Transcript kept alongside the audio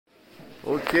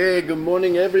Okay, good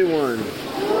morning everyone.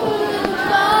 Good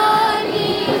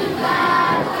morning,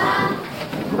 Papa.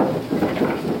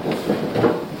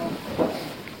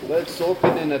 Let's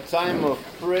open in a time of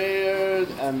prayer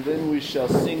and then we shall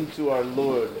sing to our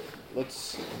Lord.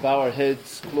 Let's bow our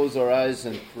heads, close our eyes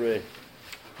and pray.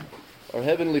 Our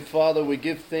Heavenly Father, we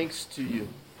give thanks to you.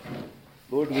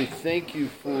 Lord, we thank you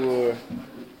for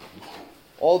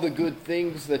all the good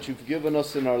things that you've given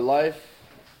us in our life.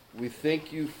 We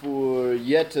thank you for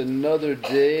yet another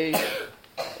day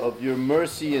of your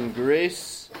mercy and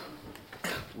grace.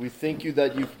 We thank you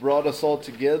that you've brought us all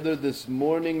together this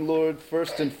morning, Lord,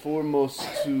 first and foremost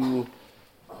to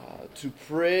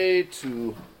pray,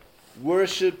 to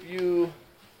worship you,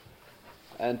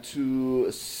 and to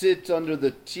sit under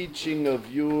the teaching of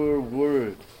your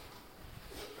word.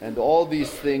 And all these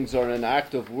things are an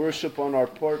act of worship on our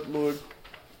part, Lord.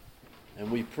 And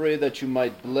we pray that you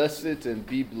might bless it and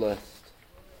be blessed.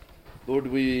 Lord,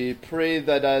 we pray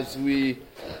that as we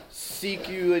seek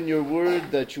you in your word,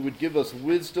 that you would give us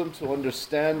wisdom to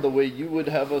understand the way you would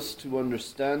have us to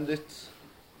understand it.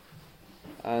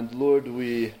 And Lord,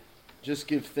 we just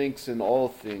give thanks in all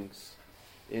things.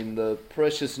 In the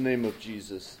precious name of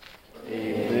Jesus.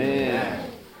 Amen.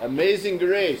 Amazing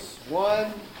Grace.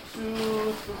 1,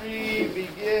 2, 3,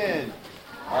 begin.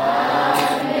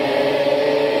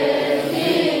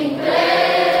 Amazing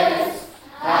grace,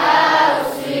 how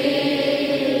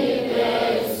sweet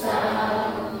the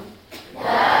sound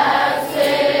that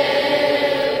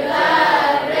saved a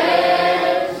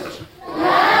wretch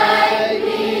like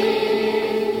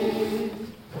me.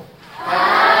 I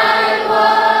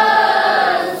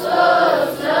was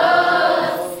lost,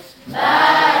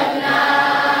 but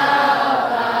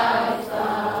now I'm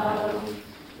found.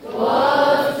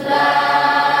 Was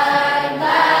blind,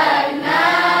 but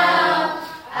now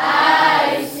I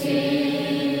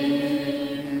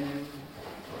see.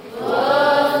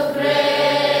 Was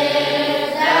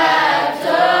grace that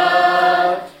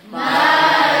taught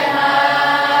my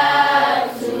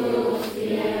heart to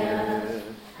fear,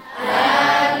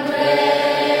 and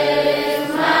grace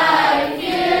my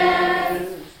fears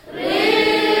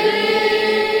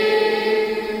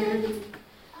relieved.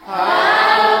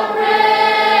 How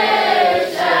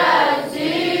precious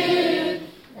did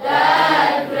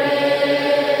that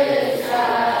grace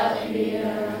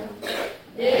appear.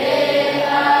 Day I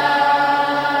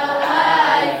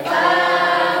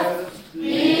first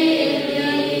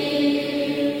believed.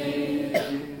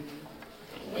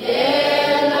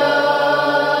 The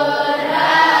Lord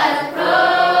has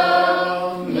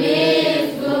promised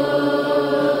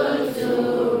good to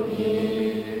me.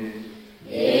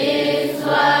 Is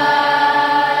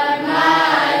what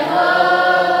my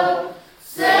hope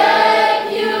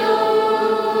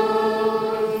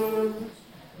secures.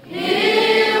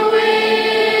 He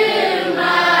will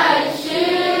my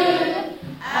shield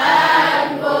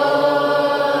and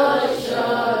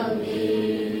portion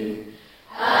be,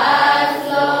 as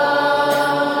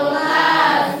long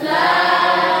as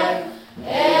life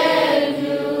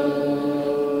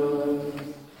endures.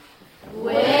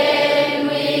 When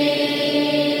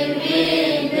we've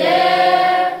been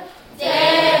there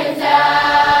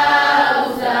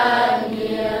 10,000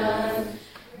 years,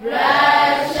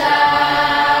 bright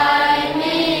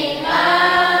shining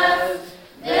as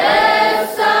the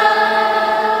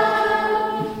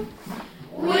sun,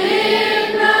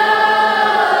 with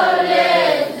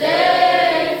knowledge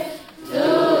days to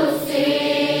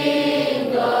sing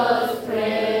God's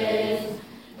praise,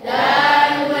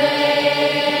 than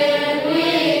when we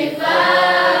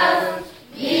first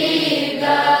begun.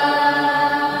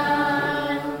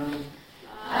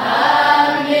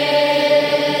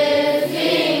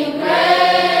 Amazing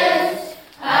grace,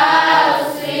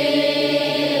 how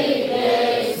sweet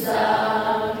the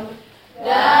sound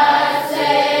that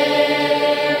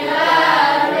saved a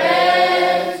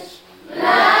wretch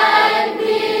like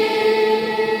me.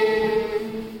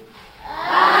 I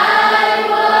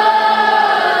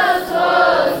was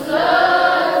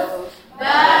lost,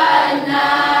 but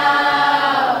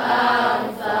now I'm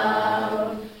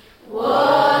found.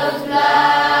 Was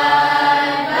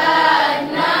blind, but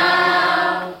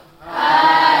now I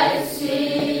see.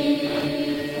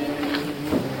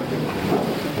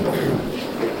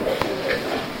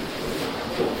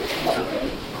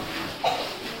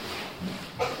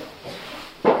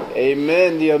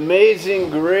 Amen. The amazing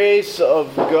grace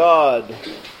of God.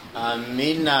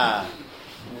 Amina.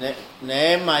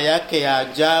 Neema yake ya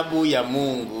ajabu ya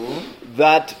Mungu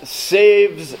That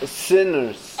saves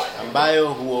sinners.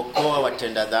 ambayo huokoa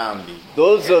watenda dhambi.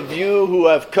 Those of you who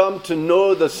have come to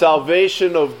know the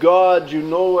salvation of God, you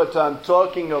know what I'm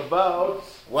talking about.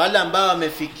 Wale ambao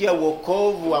wamefikia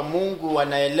wokovu wa Mungu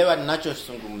wanaelewa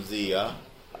ninachozungumzia.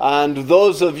 And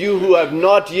those of you who have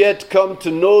not yet come to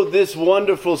know this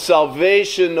wonderful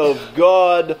salvation of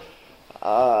God,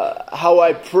 how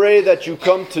I pray that you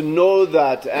come to know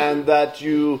that and that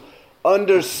you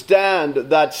understand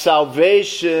that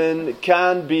salvation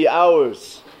can be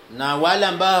ours. Na wale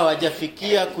ambao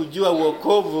hawajafikia kujua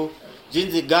wokovu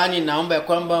jinsi gani, naomba ya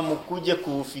kwamba mkuje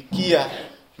kuufikia,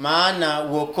 maana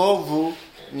wokovu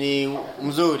ni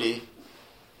mzuri.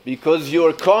 Because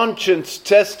your conscience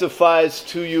testifies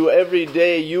to you every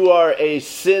day you are a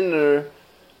sinner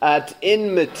at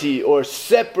enmity or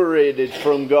separated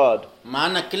from God.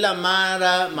 Maana kila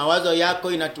mara mawazo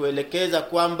yako inatuelekeza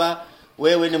kwamba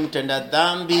wewe ni mtenda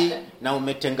dhambi na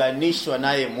umetenganishwa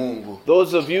naye Mungu.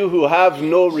 Those of you who have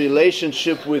no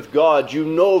relationship with God, you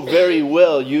know very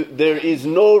well there is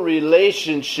no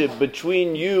relationship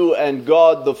between you and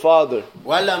God the Father.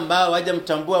 Wale ambao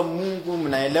hawajamtambua Mungu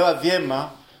mnaelewa vyema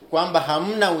kwamba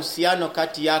hamna uhusiano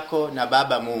kati yako na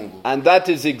Baba Mungu. And that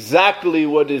is exactly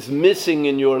what is missing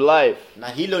in your life. Na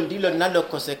hilo ndilo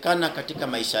linalokosekana katika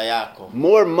maisha yako.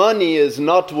 More money is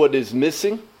not what is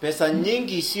missing. Pesa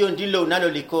nyingi sio ndilo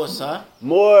unalolikosa.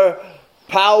 More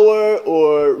power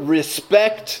or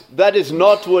respect, that is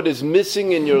not what is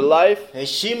missing in your life.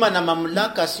 Heshima na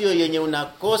mamlaka sio yenye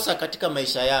unakosa katika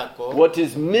maisha yako. What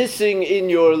is missing in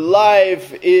your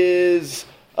life is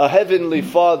a heavenly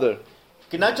Father.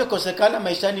 Kinachokosekana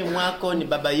maishani mwako ni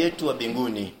Baba yetu wa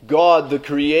mbinguni. God, the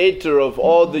creator of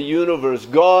all the universe.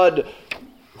 God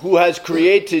who has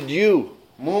created you.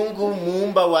 Mungu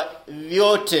muumba wa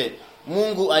vyote.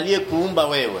 Mungu aliyekuumba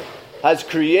wewe. Has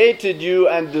created you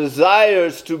and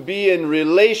desires to be in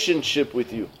relationship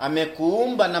with you.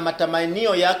 Amekuumba na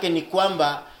matamanio yake ni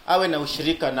kwamba awe na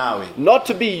ushirika nawe. Not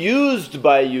to be used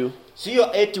by you.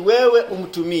 Sio eti wewe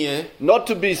umtumie. Not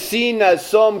to be seen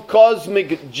as some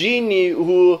cosmic genie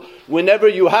who, whenever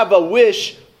you have a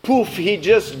wish, poof, he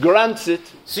just grants it.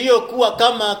 Sio kuwa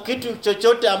kama kitu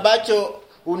chochote ambacho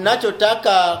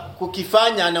unachotaka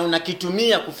kukifanya na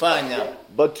unakitumia kufanya.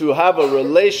 But to have a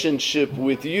relationship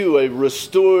with you, a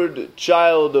restored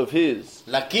child of his.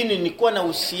 Lakini ni kuwa na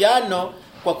uhusiano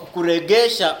kwa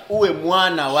kukuregesha uwe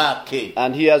mwana wake.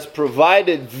 And he has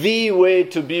provided the way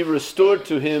to be restored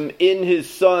to him in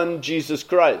his Son, Jesus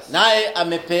Christ. Naye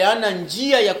amepeana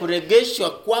njia ya kuregeshwa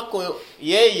kwako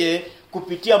yeye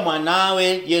kupitia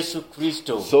mwanawe Yesu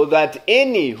Kristo. So that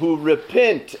any who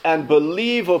repent and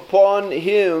believe upon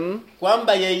him,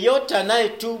 kwamba yeyote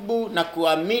anayetubu na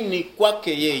kuamini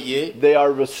kwake yeye, they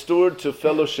are restored to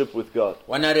fellowship with God.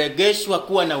 wanaregeshwa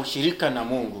kuwa na ushirika na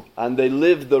Mungu. And they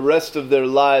live the rest of their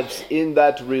lives in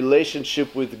that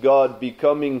relationship with God,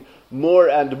 becoming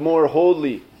more and more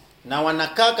holy. Na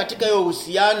wanakaa katika hiyo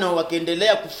uhusiano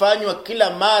wakiendelea kufanywa kila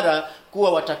mara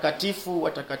kuwa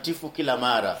watakatifu kila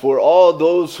mara. For all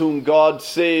those whom God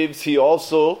saves, he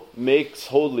also makes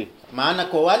holy. Maana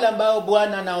kwa wale ambao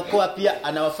Bwana anaokoa pia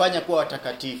anawafanya kuwa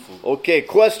watakatifu. Okay,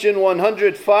 question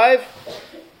 105.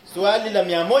 Swali la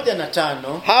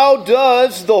 105. How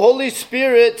does the Holy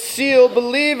Spirit seal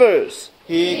believers?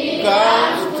 He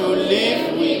comes to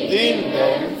live within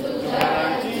them to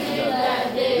guarantee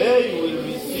that they will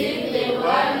receive the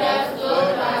wonders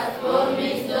God has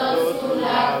promised those who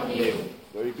love him.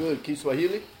 Very good.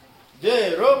 Kiswahili?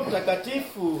 Je, Roho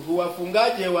Mtakatifu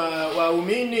huwafungaje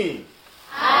waumini?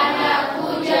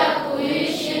 Anakuja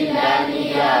kuishi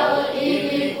ndani yao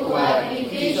ili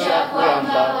kuhakikisha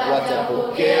kwamba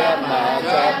watapokea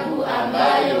maajabu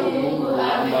ambayo Mungu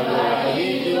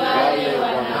amewaahidi wale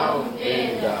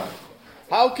wanaompenda.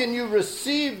 How can you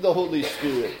receive the Holy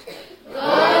Spirit?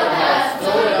 God has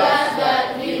told us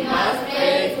that we must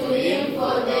pray to him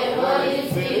for the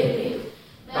Holy Spirit.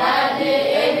 But the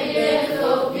evidence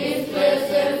of his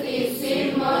presence is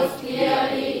seen most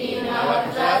clearly in our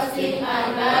trusting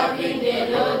and loving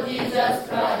the Lord Jesus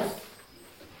Christ.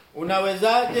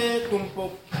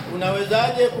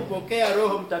 Unawezaje kupokea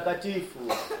Roho Mtakatifu?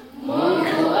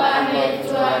 Mungu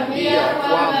ametuambia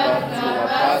kwamba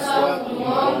tunapaswa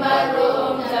kumwomba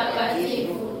Roho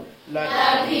Mtakatifu,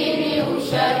 lakini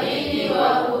ushahidi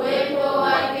wa uwepo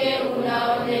wake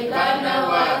unaonekana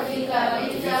wazi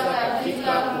kabisa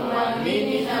katika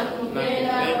kumwamini na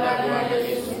kumpenda Bwana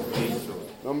Yesu Kristo.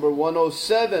 Number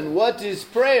 107. What is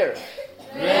prayer?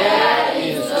 Prayer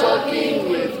is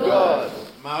talking with God.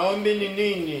 Maombi ni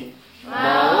nini?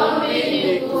 Maombi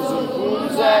ni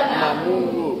Kuzungumza na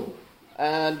Mungu.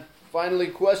 And finally,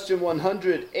 question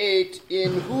 108.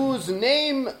 In whose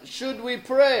name should we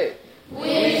pray?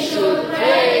 We should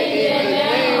pray in the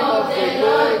name of the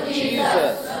Lord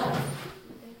Jesus.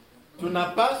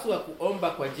 Tunapaswa kuomba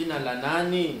kwa jina la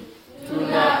nani?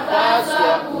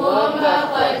 tunapaswa kuomba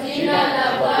kwa jina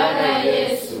la Bwana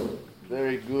Yesu.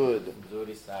 Very good.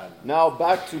 Nzuri sana. Now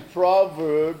back to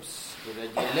Proverbs.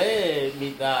 Turejelee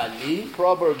Mithali,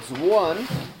 Proverbs 1.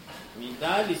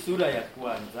 Mithali sura ya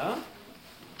kwanza.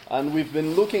 And we've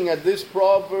been looking at this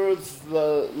Proverbs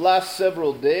the last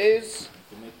several days.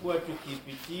 Tumekuwa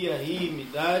tukipitia hii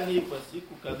Mithali kwa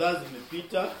siku kadhaa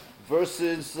zimepita.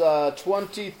 Verses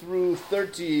 20 through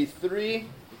 33.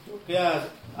 Kutokea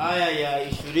aya ya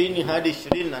 20 hadi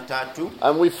 23.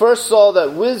 And we first saw that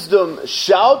wisdom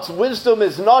shouts. Wisdom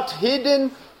is not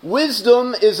hidden.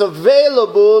 Wisdom is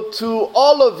available to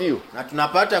all of you. Na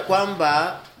tunapata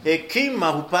kwamba hekima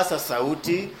hupasa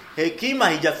sauti, hekima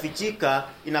haijafichika,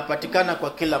 inapatikana kwa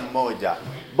kila mmoja.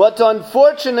 But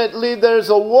unfortunately, there's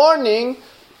a warning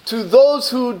to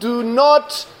those who do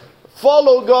not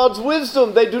follow God's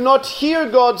wisdom. They do not hear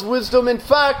God's wisdom. In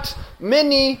fact,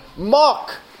 many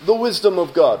mock the wisdom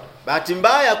of God. Bahati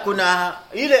mbaya kuna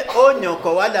ile onyo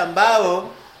kwa wale ambao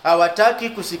hawataki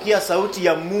kusikia sauti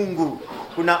ya Mungu.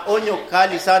 Kuna onyo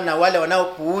kali sana wale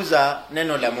wanaopuuza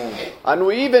neno la Mungu. And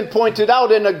we even pointed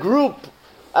out in a group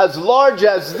as large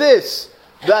as this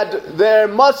that there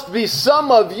must be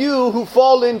some of you who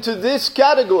fall into this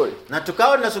category. Na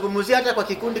tukawa tunazungumzia hata kwa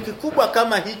kikundi kikubwa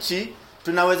kama hichi,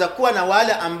 tunaweza kuwa na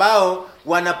wale ambao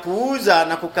wanapuuza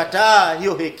na kukataa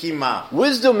hiyo hekima.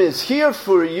 Wisdom is here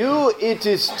for you. It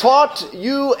is taught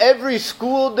you every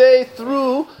school day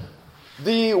through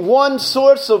the one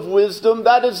source of wisdom,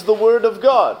 that is the Word of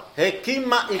God.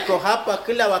 Hekima iko hapa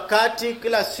kila wakati,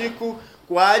 kila siku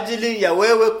kwa ajili ya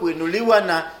wewe kuinuliwa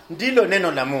na ndilo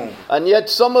neno la Mungu. And yet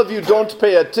some of you don't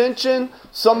pay attention.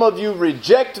 Some of you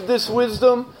reject this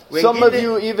wisdom. Some of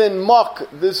you even mock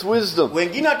this wisdom.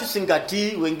 Wengine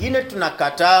hatusingatii, wengine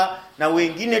tunakataa, na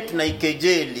wengine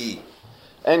tunaikejeli.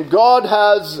 And God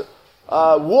has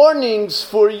warnings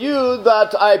for you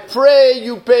that I pray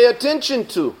you pay attention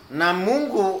to. Na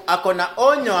Mungu ako na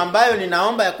onyo ambayo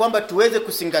ninaomba ya kwamba tuweze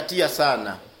kuzingatia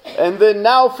sana. And then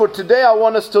now for today I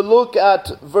want us to look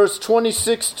at verse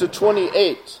 26 to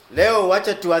 28. Leo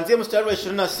wacha tuanzie mstari wa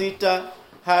 26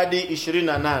 hadi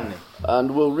 28.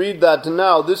 And we'll read that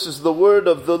now. This is the word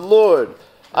of the Lord.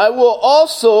 I will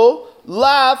also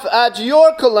laugh at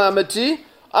your calamity.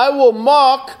 I will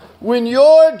mock when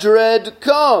your dread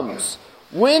comes.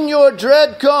 When your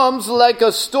dread comes like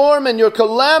a storm and your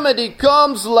calamity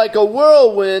comes like a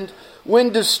whirlwind,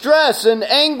 when distress and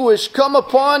anguish come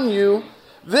upon you,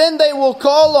 then they will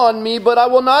call on me, but I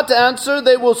will not answer.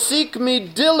 They will seek me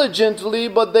diligently,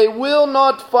 but they will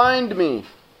not find me.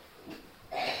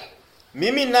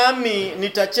 Mimi nami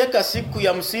nitacheka siku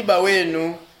ya msiba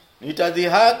wenu,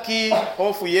 nitadhihaki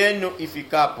hofu yenu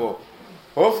ifikapo.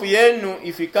 Hofu yenu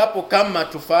ifikapo kama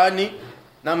tufani,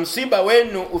 na msiba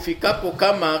wenu ufikapo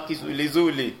kama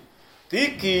kizulizuli.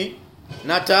 Dhiki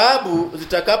na taabu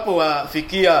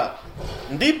zitakapowafikia,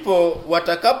 ndipo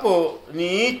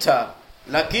watakaponiita,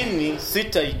 lakini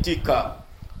sitaitika.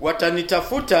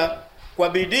 Watanitafuta kwa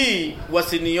bidii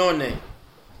wasinione.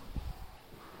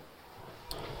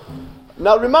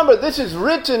 Now remember, this is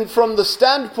written from the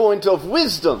standpoint of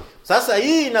wisdom. Sasa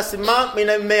hii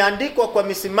imeandikwa kwa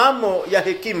misimamo ya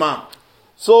hekima.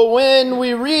 So when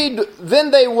we read,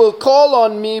 then they will call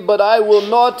on me, but I will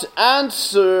not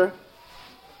answer.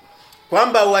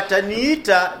 Kwamba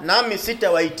wataniita nami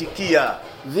sitawaitikia.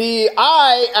 The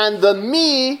I and the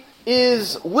me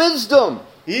is wisdom.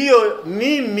 Hiyo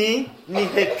mimi ni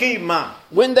hekima.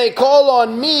 When they call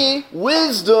on me,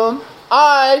 wisdom,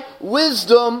 I,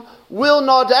 wisdom, will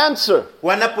not answer.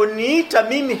 Wanaponiita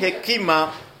mimi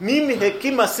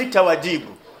hekima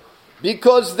sitawajibu.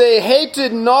 Because they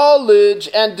hated knowledge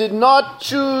and did not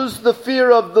choose the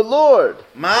fear of the Lord.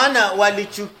 Maana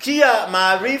walichukia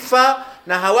maarifa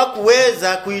na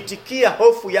hawakuweza kuitikia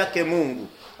hofu yake Mungu.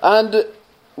 And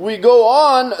we go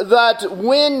on that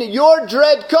when your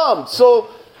dread comes, so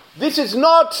this is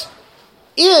not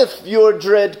if your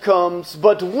dread comes,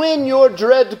 but when your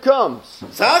dread comes.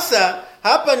 Sasa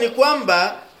hapa ni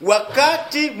kwamba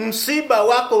wakati msiba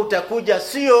wako utakuja,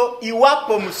 sio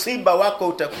iwapo msiba wako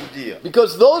utakujia.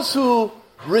 Because those who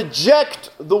reject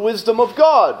the wisdom of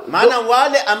God, maana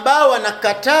wale ambao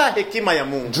wanakataa hekima ya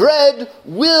Mungu, dread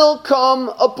will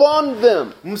come upon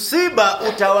them. Msiba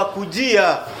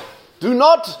utawakujia. Do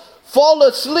not fall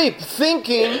asleep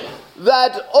thinking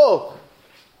that, oh,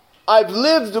 I've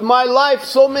lived my life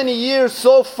so many years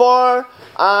so far,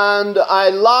 and I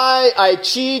lie, I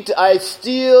cheat, I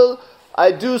steal,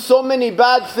 I do so many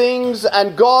bad things,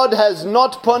 and God has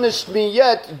not punished me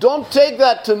yet. Don't take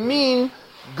that to mean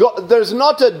there's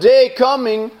not a day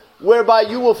coming whereby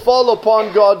you will fall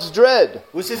upon God's dread.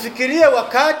 Usifikirie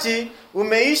wakati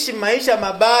umeishi maisha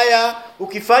mabaya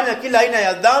ukifanya kila aina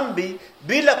ya dhambi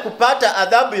bila kupata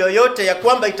adhabu yoyote ya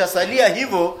kwamba itasalia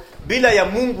hivyo bila ya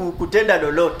Mungu kutenda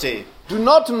lolote. Do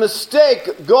not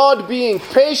mistake God being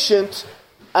patient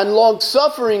and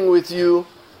long-suffering with you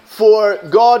for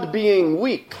God being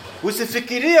weak.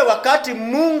 Usifikirie wakati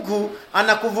Mungu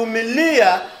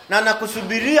anakuvumilia na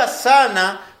anakusubiria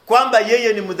sana kwamba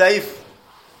yeye ni mdhaifu.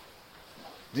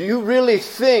 Do you really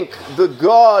think the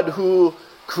God who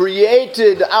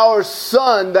created our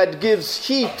sun that gives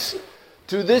heat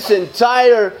to this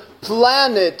entire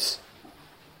planet,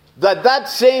 that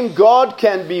same God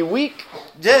can be weak?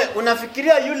 Je,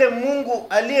 unafikiria yule Mungu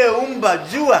aliyeumba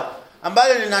jua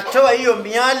ambalo linatoa hiyo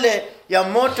miale ya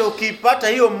moto, ukipata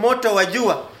hiyo moto wa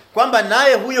jua, kwamba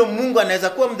naye huyo Mungu anaweza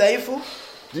kuwa mdhaifu?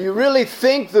 Do you really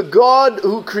think the God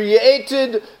who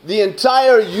created the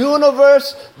entire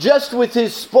universe just with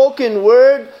his spoken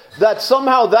word, that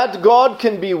somehow that God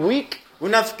can be weak?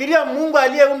 Unafikiria Mungu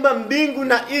aliyeumba mbingu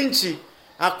na nchi,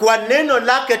 kwa neno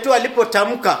lake tu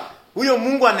alipotamka, huyo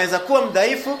Mungu anaweza kuwa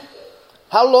mdhaifu?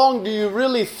 How long do you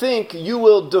really think you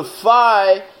will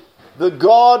defy the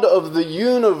God of the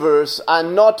universe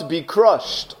and not be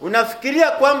crushed?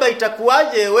 Unafikiria kwamba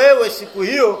itakuwaje wewe siku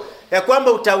hiyo ya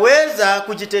kwamba utaweza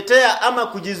kujitetea ama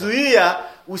kujizuia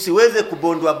usiweze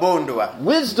kubondwa?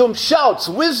 Wisdom shouts.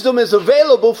 Wisdom is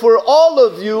available for all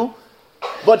of you,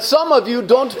 but some of you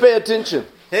don't pay attention.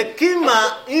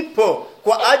 Hekima ipo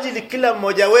kwa ajili kila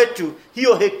mmoja wetu.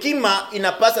 Hiyo hekima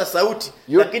inapasa sauti,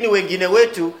 lakini wengine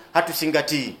wetu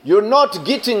hatusingatii. You're not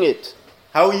getting it.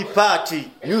 Hauipati.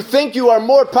 You think you are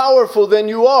more powerful than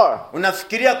you are.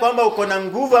 Unafikiria kwamba uko na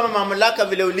nguvu ama mamlaka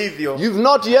vile ulivyo. You've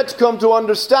not yet come to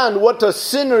understand what a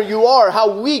sinner you are,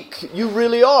 how weak you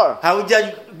really are.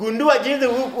 Haujagundua jinsi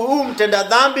huu mtenda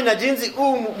dhambi na jinsi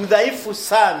huu mdhaifu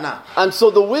sana. And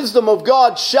so the wisdom of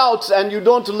God shouts and you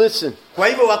don't listen. Kwa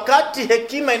hivyo wakati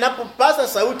hekima inapopasa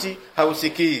sauti,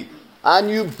 hausikii.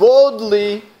 And you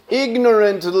boldly,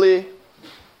 ignorantly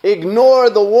ignore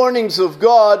the warnings of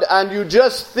God, and you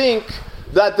just think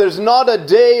that there's not a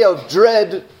day of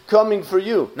dread coming for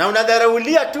you. Na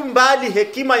unadharaulia tu mbali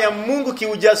hekima ya Mungu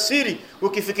kiujasiri,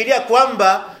 ukifikiria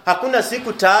kwamba hakuna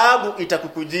siku taabu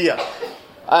itakukujia.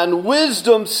 And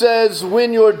wisdom says,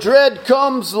 when your dread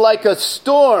comes like a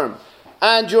storm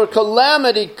and your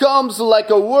calamity comes like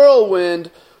a whirlwind,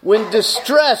 when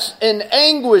distress and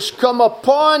anguish come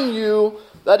upon you,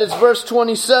 that is verse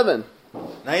 27.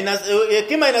 Na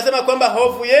hekima inasema kwamba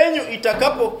hofu yenu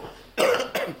itakapo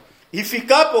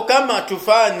ifikapo kama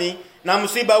tufani na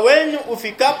msiba wenu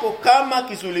ufikapo kama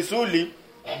kisulisuli,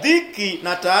 dhiki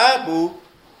na taabu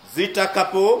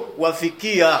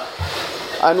zitakapowafikia.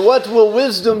 And what will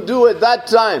wisdom do at that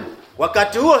time?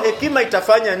 Wakati huo hekima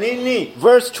itafanya nini?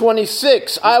 Verse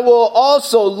 26, I will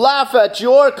also laugh at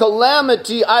your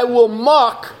calamity, I will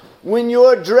mock when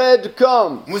your dread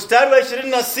comes. Mstari wa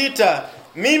 26,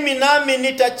 mimi nami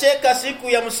nitacheka siku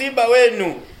ya msiba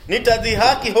wenu,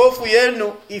 nitadhihaki hofu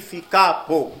yenu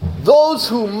ifikapo.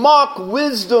 Those who mock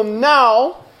wisdom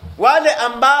now, wale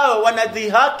ambao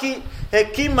wanadhihaki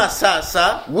hekima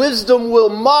sasa, wisdom will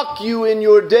mock you in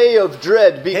your day of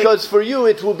dread, because for you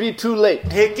it will be too late.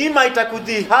 Hekima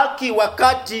itakudhihaki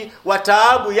wakati wa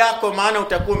taabu yako, maana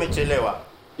utakuwa umechelewa.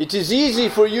 It is easy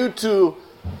for you to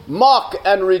mock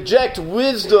and reject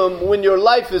wisdom when your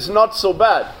life is not so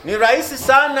bad. Ni rahisi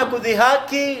sana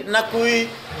kudhihaki na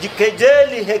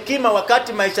kujikejeli hekima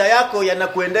wakati maisha yako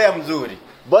yanakuendea mzuri.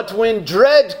 But when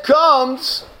dread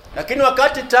comes, lakini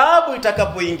wakati taabu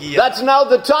itakapoingia, that's now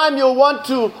the time you'll want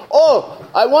to,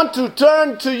 I want to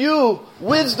turn to you,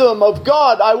 wisdom of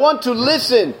God. I want to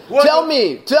listen. Tell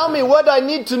me what I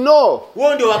need to know.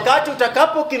 Huo ndio wakati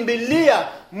utakapokimbilia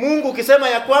Mungu ukisema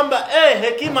ya kwamba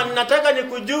hekima ninataka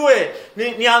nikujue,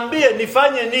 niambie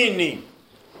nifanye nini.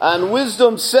 And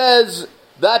wisdom says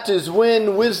that is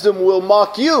when wisdom will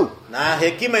mock you. Na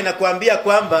hekima inakuambia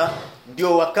kwamba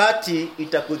ndio wakati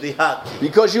itakudhihaki.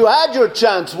 Because you had your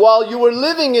chance while you were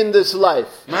living in this life.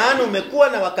 Maana umekuwa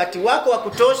na wakati wako wa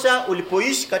kutosha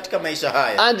ulipoishi katika maisha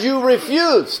haya. And you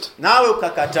refused. Nawe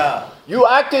ukakataa. You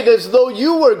acted as though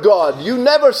you were God. You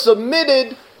never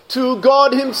submitted to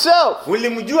God himself.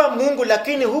 Ulimjua Mungu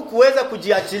lakini hukuweza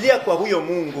kujiachilia kwa huyo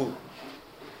Mungu.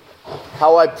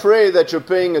 How I pray that you're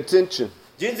paying attention.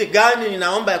 Jinsi gani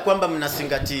ninaomba ya kwamba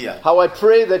mnazingatia. How I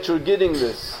pray that you're getting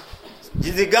this.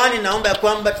 Jinsi gani naomba ya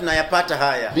kwamba tunayapata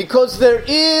haya. Because there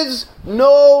is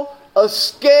no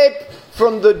escape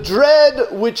from the dread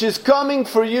which is coming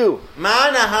for you.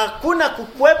 Maana hakuna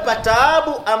kukwepa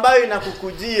taabu ambayo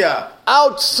inakukujia.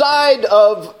 Outside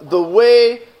of the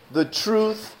way, the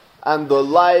truth, and the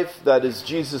life that is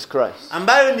Jesus Christ.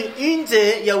 ambayo ni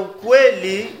nje ya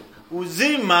ukweli,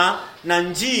 uzima na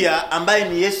njia ambayo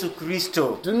ni Yesu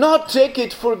Kristo. Do not take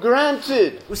it for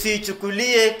granted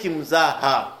Usiichukulie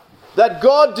kimzaha that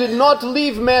God did not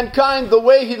leave mankind the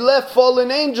way he left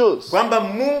fallen angels. kwamba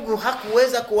Mungu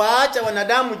hakuweza kuwaacha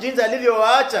wanadamu jinsi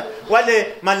alivyowaacha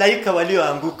wale malaika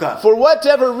walioanguka. For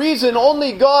whatever reason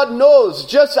only God knows,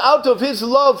 just out of his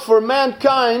love for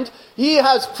mankind, he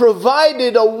has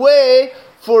provided a way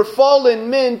for fallen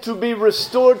men to be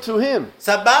restored to him.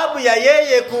 Sababu ya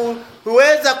yeye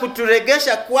kuweza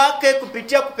kuturegesha kwake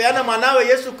kupitia kupeana mwanawe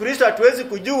Yesu Kristo hatuwezi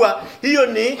kujua. Hiyo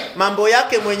ni mambo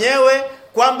yake mwenyewe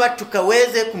kwamba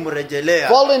tukaweze kumrejelea.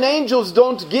 Fallen angels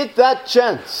don't get that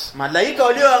chance. Malaika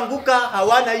walioanguka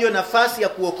hawana hiyo nafasi ya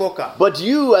kuokoka. But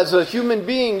you as a human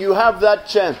being, you have that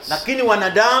chance. Lakini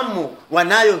wanadamu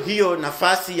wanayo hiyo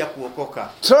nafasi ya kuokoka.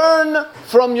 Turn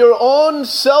from your own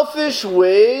selfish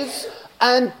ways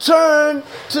and turn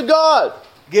to God.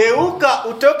 Geuka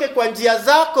utoke kwa njia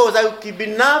zako za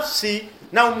kibinafsi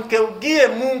na umkeugie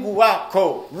Mungu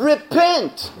wako.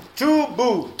 Repent.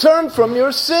 Tubu. Turn from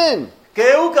your sin.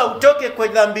 Geuka utoke kwa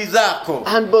dhambi zako.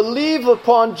 And believe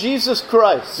upon Jesus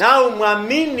Christ. Na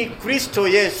umwamini Kristo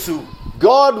Yesu.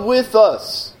 God with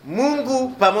us. Mungu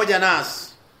pamoja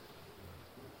nasi.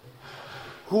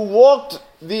 Who walked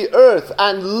the earth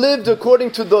and lived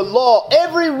according to the law.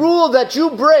 Every rule that you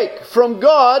break from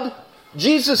God,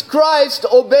 Jesus Christ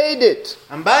obeyed it.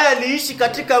 Ambaye aliishi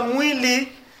katika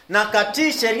mwili na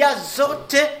katii sheria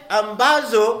zote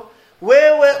ambazo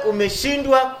wewe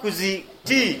umeshindwa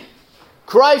kuzitii.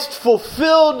 Christ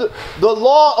fulfilled the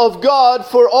law of God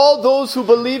for all those who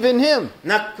believe in him.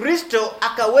 Na Kristo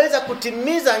akaweza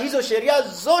kutimiza hizo sheria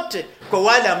zote kwa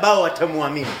wale ambao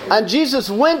watamwamini. And Jesus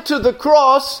went to the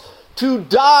cross to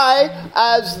die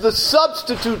as the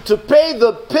substitute, to pay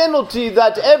the penalty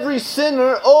that every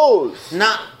sinner owes.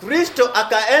 Na Kristo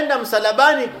akaenda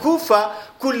msalabani kufa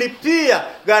kulipia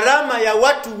gharama ya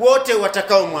watu wote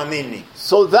watakaomwamini.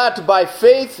 So that by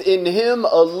faith in him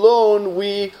alone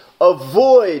we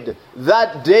avoid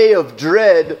that day of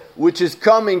dread which is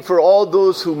coming for all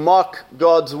those who mock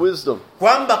God's wisdom.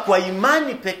 Kwamba kwa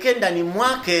imani pekee ndani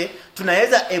mwake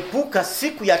tunaweza epuka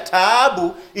siku ya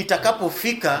taabu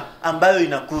itakapofika ambayo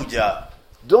inakuja.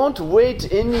 Don't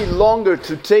wait any longer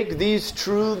to take these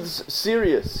truths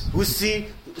serious.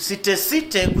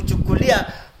 Usisite kuchukulia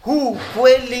huu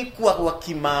kweli kuwa wa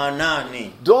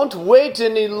kimaanani. Don't wait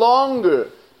any longer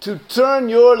to turn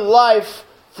your life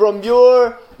from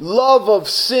your love of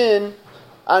sin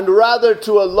and rather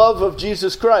to a love of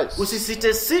Jesus Christ.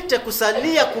 Usisite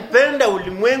kusalia kupenda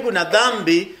ulimwengu na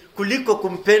dhambi kuliko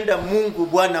kumpenda Mungu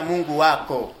Bwana Mungu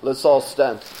wako. Let's all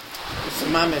stand.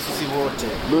 Usimame sisi wote.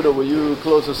 Luda, will you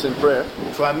close us in prayer?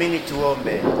 Tuamini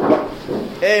tuombe.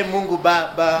 Mungu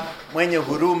Baba mwenye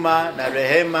huruma na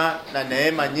rehema na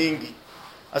neema nyingi.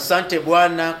 Asante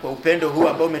Bwana kwa upendo huu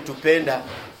ambao umetupenda.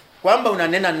 Kwamba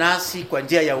unanena nasi kwa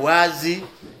njia ya wazi,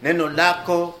 neno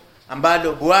lako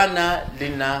ambalo Bwana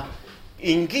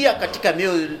linaingia katika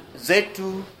mioyo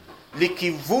zetu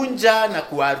likivunja na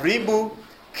kuharibu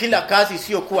kila kazi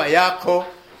isiyokuwa yako,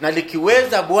 na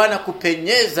likiweza Bwana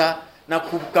kupenyeza na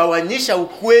kugawanyisha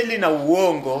ukweli na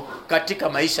uongo katika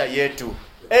maisha yetu.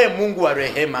 Mungu wa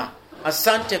rehema,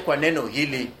 asante kwa neno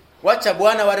hili. Wacha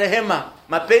Bwana wa rehema,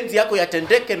 mapenzi yako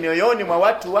yatendeke mioyoni mwa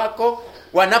watu wako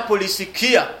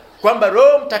wanapolisikia kwamba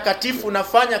Roho Mtakatifu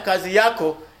unafanya kazi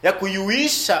yako ya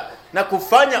kuyuisha na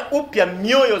kufanya upya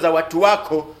mioyo za watu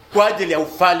wako kwa ajili ya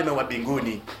ufalme wa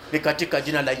mbinguni. Ni katika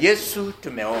jina la Yesu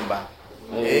tumeomba.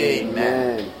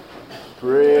 Amen.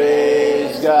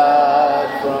 Praise God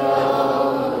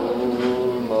from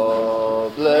whom all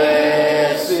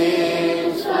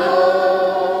blessings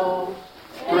flow.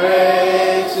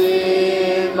 Praise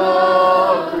him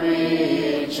all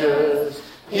creatures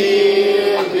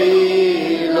here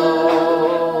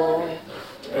below.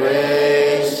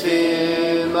 Praise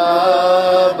him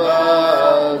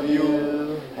above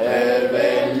you,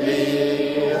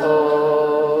 heavenly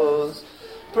hosts.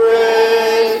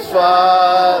 Praise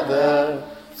Father,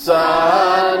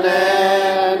 Son,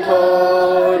 and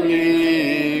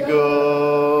Holy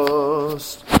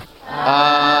Ghost.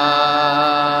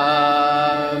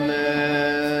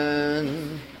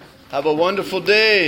 Amen. Have a wonderful day.